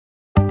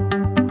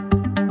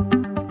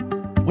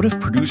What if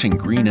producing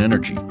green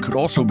energy could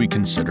also be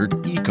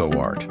considered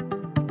eco-art?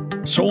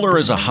 Solar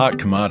is a hot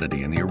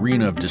commodity in the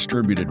arena of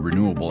distributed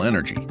renewable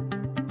energy.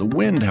 The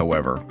wind,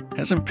 however,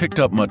 hasn't picked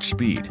up much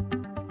speed.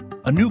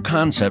 A new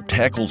concept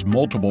tackles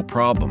multiple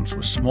problems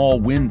with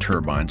small wind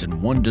turbines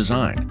in one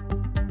design.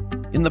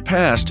 In the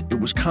past, it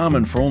was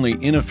common for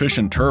only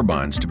inefficient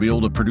turbines to be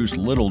able to produce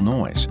little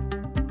noise.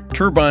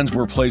 Turbines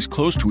were placed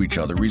close to each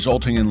other,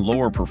 resulting in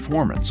lower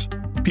performance.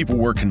 People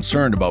were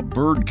concerned about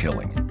bird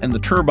killing, and the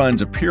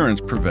turbine's appearance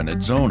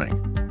prevented zoning.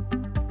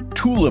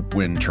 Tulip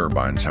Wind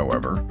Turbines,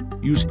 however,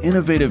 use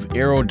innovative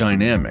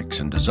aerodynamics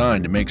and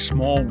design to make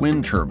small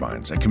wind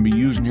turbines that can be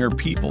used near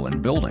people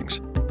and buildings.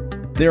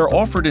 They are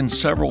offered in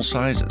several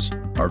sizes,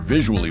 are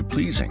visually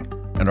pleasing,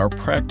 and are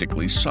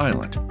practically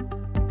silent.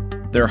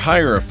 Their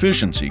higher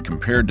efficiency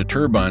compared to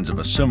turbines of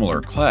a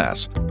similar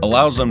class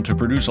allows them to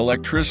produce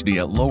electricity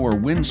at lower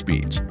wind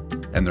speeds,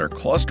 and their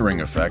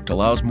clustering effect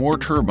allows more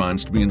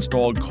turbines to be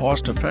installed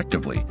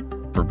cost-effectively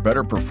for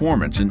better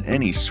performance in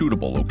any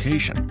suitable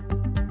location.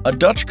 A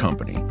Dutch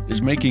company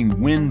is making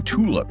wind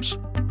tulips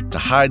to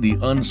hide the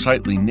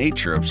unsightly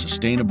nature of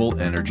sustainable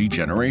energy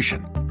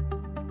generation.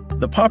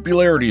 The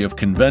popularity of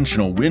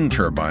conventional wind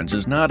turbines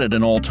is not at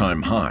an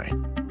all-time high,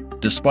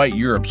 despite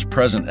Europe's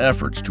present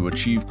efforts to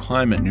achieve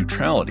climate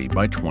neutrality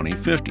by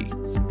 2050,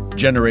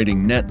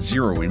 generating net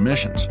zero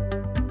emissions.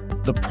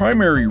 The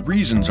primary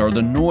reasons are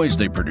the noise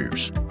they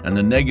produce and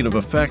the negative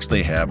effects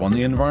they have on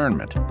the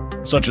environment,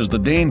 such as the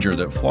danger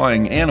that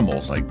flying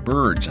animals like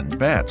birds and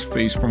bats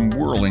face from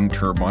whirling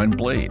turbine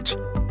blades.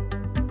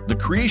 The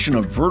creation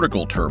of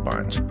vertical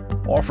turbines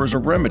offers a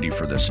remedy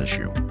for this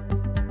issue.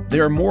 They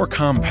are more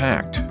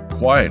compact,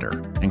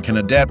 quieter, and can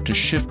adapt to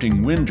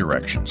shifting wind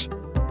directions.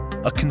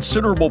 A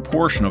considerable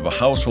portion of a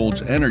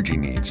household's energy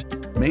needs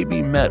may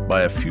be met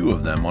by a few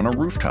of them on a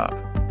rooftop.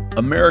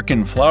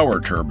 American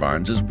Flower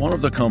Turbines is one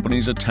of the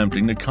companies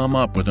attempting to come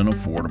up with an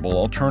affordable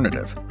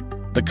alternative.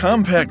 The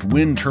compact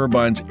wind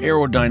turbine's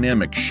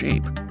aerodynamic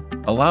shape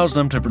allows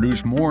them to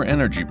produce more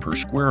energy per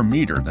square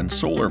meter than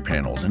solar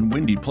panels in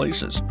windy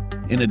places,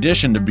 in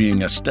addition to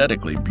being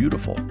aesthetically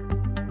beautiful.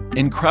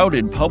 In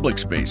crowded public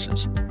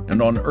spaces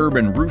and on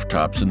urban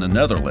rooftops in the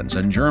Netherlands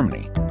and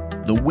Germany,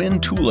 the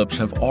wind tulips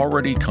have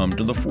already come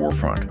to the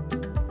forefront.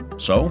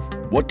 So,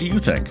 what do you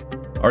think?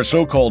 Are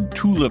so-called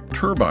tulip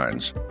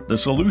turbines the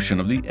solution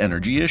of the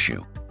energy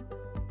issue?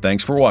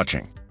 Thanks for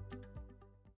watching.